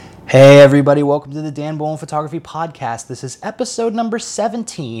Hey everybody, welcome to the Dan Bowen Photography Podcast. This is episode number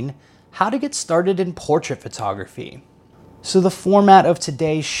 17, How to Get Started in Portrait Photography. So the format of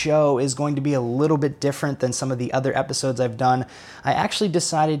today's show is going to be a little bit different than some of the other episodes I've done. I actually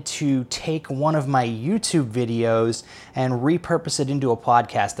decided to take one of my YouTube videos and repurpose it into a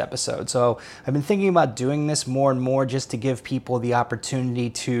podcast episode. So I've been thinking about doing this more and more just to give people the opportunity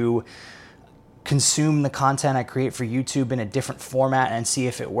to consume the content I create for YouTube in a different format and see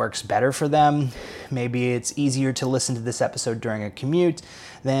if it works better for them. Maybe it's easier to listen to this episode during a commute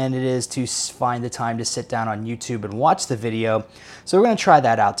than it is to find the time to sit down on YouTube and watch the video. So we're going to try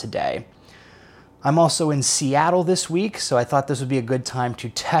that out today. I'm also in Seattle this week, so I thought this would be a good time to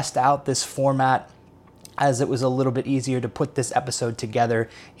test out this format, as it was a little bit easier to put this episode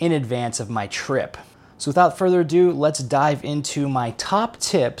together in advance of my trip. So without further ado, let's dive into my top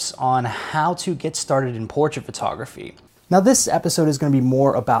tips on how to get started in portrait photography. Now this episode is going to be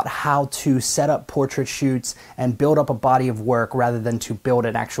more about how to set up portrait shoots and build up a body of work rather than to build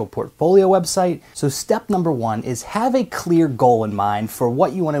an actual portfolio website. So step number one is have a clear goal in mind for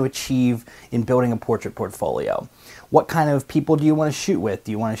what you want to achieve in building a portrait portfolio. What kind of people do you want to shoot with?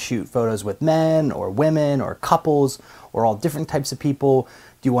 Do you want to shoot photos with men or women or couples or all different types of people?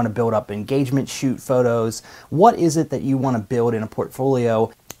 Do you want to build up engagement shoot photos? What is it that you want to build in a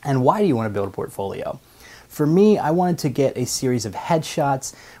portfolio, and why do you want to build a portfolio? For me, I wanted to get a series of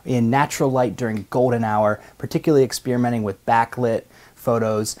headshots in natural light during golden hour, particularly experimenting with backlit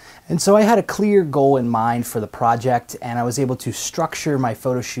photos. And so I had a clear goal in mind for the project, and I was able to structure my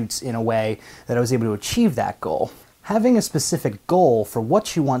photo shoots in a way that I was able to achieve that goal. Having a specific goal for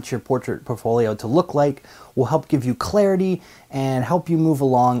what you want your portrait portfolio to look like will help give you clarity and help you move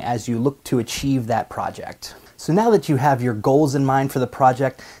along as you look to achieve that project. So now that you have your goals in mind for the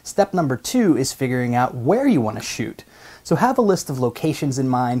project, step number two is figuring out where you want to shoot. So have a list of locations in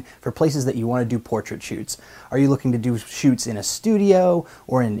mind for places that you want to do portrait shoots. Are you looking to do shoots in a studio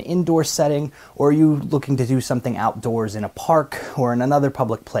or in an indoor setting, or are you looking to do something outdoors in a park or in another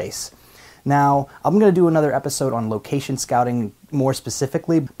public place? Now, I'm going to do another episode on location scouting more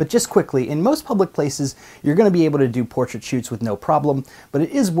specifically, but just quickly, in most public places, you're going to be able to do portrait shoots with no problem, but it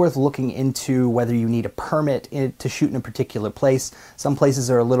is worth looking into whether you need a permit to shoot in a particular place. Some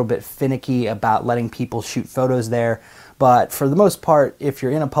places are a little bit finicky about letting people shoot photos there, but for the most part, if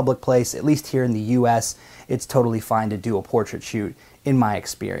you're in a public place, at least here in the US, it's totally fine to do a portrait shoot, in my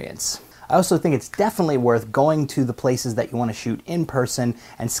experience. I also think it's definitely worth going to the places that you want to shoot in person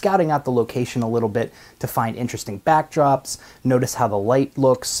and scouting out the location a little bit to find interesting backdrops, notice how the light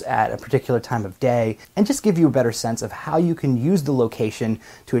looks at a particular time of day, and just give you a better sense of how you can use the location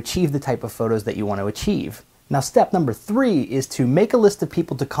to achieve the type of photos that you want to achieve. Now, step number three is to make a list of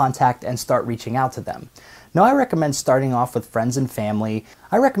people to contact and start reaching out to them. Now, I recommend starting off with friends and family.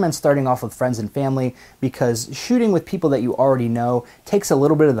 Because shooting with people that you already know takes a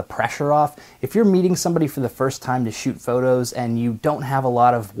little bit of the pressure off. If you're meeting somebody for the first time to shoot photos and you don't have a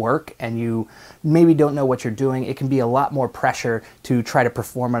lot of work and you maybe don't know what you're doing, it can be a lot more pressure to try to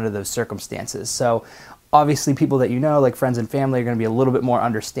perform under those circumstances. So obviously people that you know, like friends and family, are going to be a little bit more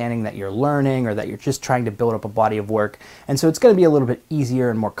understanding that you're learning or that you're just trying to build up a body of work. And so it's going to be a little bit easier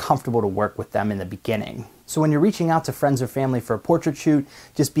and more comfortable to work with them in the beginning. So when you're reaching out to friends or family for a portrait shoot,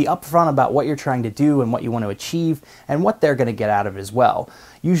 just be upfront about what you're trying to do and what you want to achieve and what they're going to get out of it as well.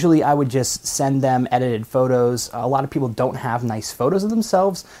 Usually I would just send them edited photos. A lot of people don't have nice photos of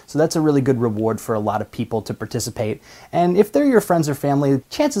themselves, so that's a really good reward for a lot of people to participate. And if they're your friends or family,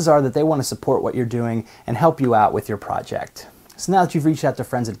 chances are that they want to support what you're doing and help you out with your project. So now that you've reached out to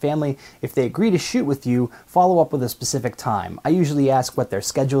friends and family, if they agree to shoot with you, follow up with a specific time. I usually ask what their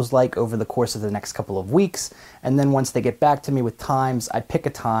schedule's like over the course of the next couple of weeks, and then once they get back to me with times, I pick a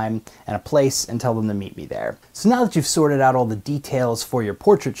time and a place and tell them to meet me there. So now that you've sorted out all the details for your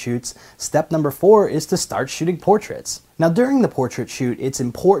portrait shoots, step number 4 is to start shooting portraits. Now during the portrait shoot, it's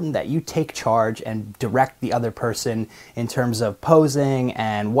important that you take charge and direct the other person in terms of posing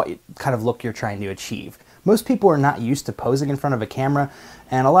and what kind of look you're trying to achieve. Most people are not used to posing in front of a camera,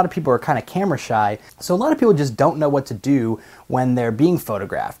 and a lot of people are kind of camera shy, so a lot of people just don't know what to do when they're being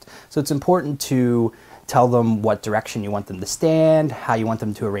photographed. So it's important to tell them what direction you want them to stand, how you want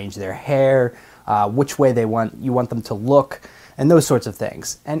them to arrange their hair, which way you want them to look, and those sorts of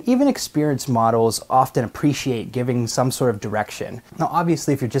things. And even experienced models often appreciate giving some sort of direction. Now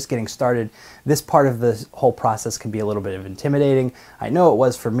obviously if you're just getting started, this part of the whole process can be a little bit of intimidating. I know it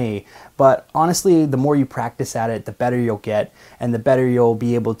was for me, but honestly the more you practice at it, the better you'll get, and the better you'll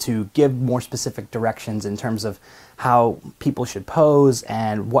be able to give more specific directions in terms of how people should pose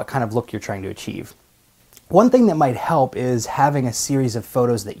and what kind of look you're trying to achieve. One thing that might help is having a series of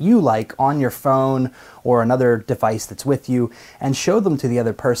photos that you like on your phone or another device that's with you and show them to the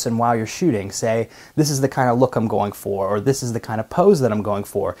other person while you're shooting. Say, this is the kind of look I'm going for, or this is the kind of pose that I'm going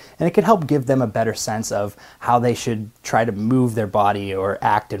for. And it could help give them a better sense of how they should try to move their body or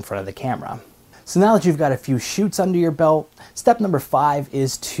act in front of the camera. So now that you've got a few shoots under your belt, step number 5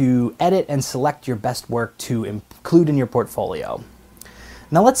 is to edit and select your best work to include in your portfolio.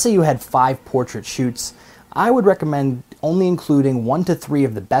 Now let's say you had 5 portrait shoots. I would recommend only including 1 to 3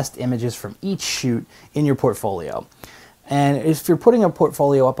 of the best images from each shoot in your portfolio. And if you're putting a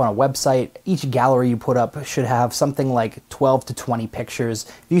portfolio up on a website, each gallery you put up should have something like 12 to 20 pictures.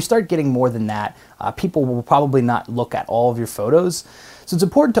 If you start getting more than that, people will probably not look at all of your photos. So it's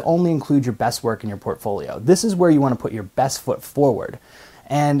important to only include your best work in your portfolio. This is where you want to put your best foot forward.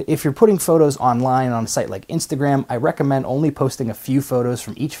 And if you're putting photos online on a site like Instagram, I recommend only posting a few photos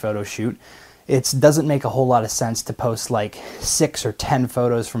from each photo shoot. It doesn't make a whole lot of sense to post like 6 or 10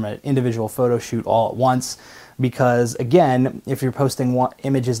 photos from an individual photo shoot all at once, because again, if you're posting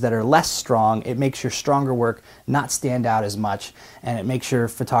images that are less strong, it makes your stronger work not stand out as much, and it makes your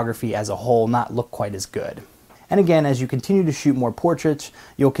photography as a whole not look quite as good. And again, as you continue to shoot more portraits,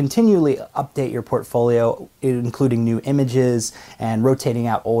 you'll continually update your portfolio, including new images and rotating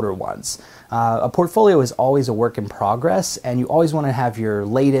out older ones. A portfolio is always a work in progress, and you always want to have your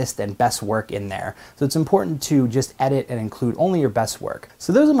latest and best work in there. So it's important to just edit and include only your best work.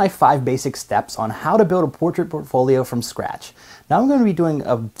 So those are my 5 basic steps on how to build a portrait portfolio from scratch. Now I'm going to be doing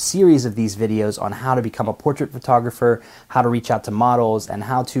a series of these videos on how to become a portrait photographer, how to reach out to models, and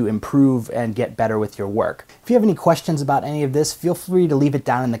how to improve and get better with your work. If you have any questions about any of this, feel free to leave it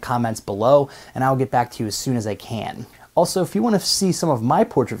down in the comments below, and I'll get back to you as soon as I can. Also, if you want to see some of my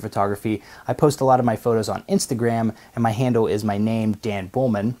portrait photography, I post a lot of my photos on Instagram, and my handle is my name, Dan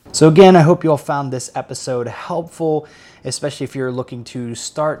Bullman. So again, I hope you all found this episode helpful, especially if you're looking to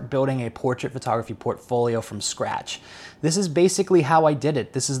start building a portrait photography portfolio from scratch. This is basically how I did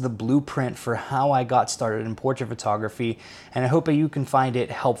it. This is the blueprint for how I got started in portrait photography, and I hope that you can find it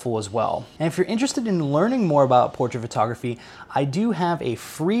helpful as well. And if you're interested in learning more about portrait photography, I do have a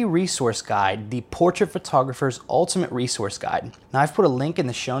free resource guide, the Portrait Photographer's Ultimate Resource Guide. Now I've put a link in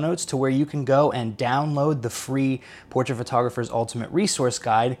the show notes to where you can go and download the free Portrait Photographer's Ultimate Resource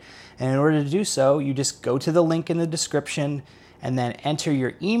Guide. And in order to do so, you just go to the link in the description and then enter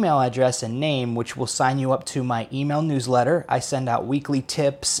your email address and name, which will sign you up to my email newsletter. I send out weekly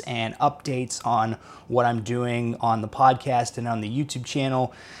tips and updates on what I'm doing on the podcast and on the YouTube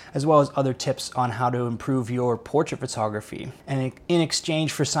channel, as well as other tips on how to improve your portrait photography. And in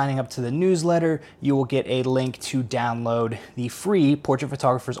exchange for signing up to the newsletter, you will get a link to download the free Portrait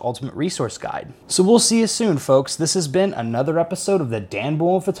Photographer's Ultimate Resource Guide. So we'll see you soon, folks. This has been another episode of the Dan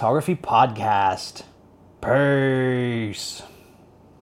Bullman Photography Podcast. Peace.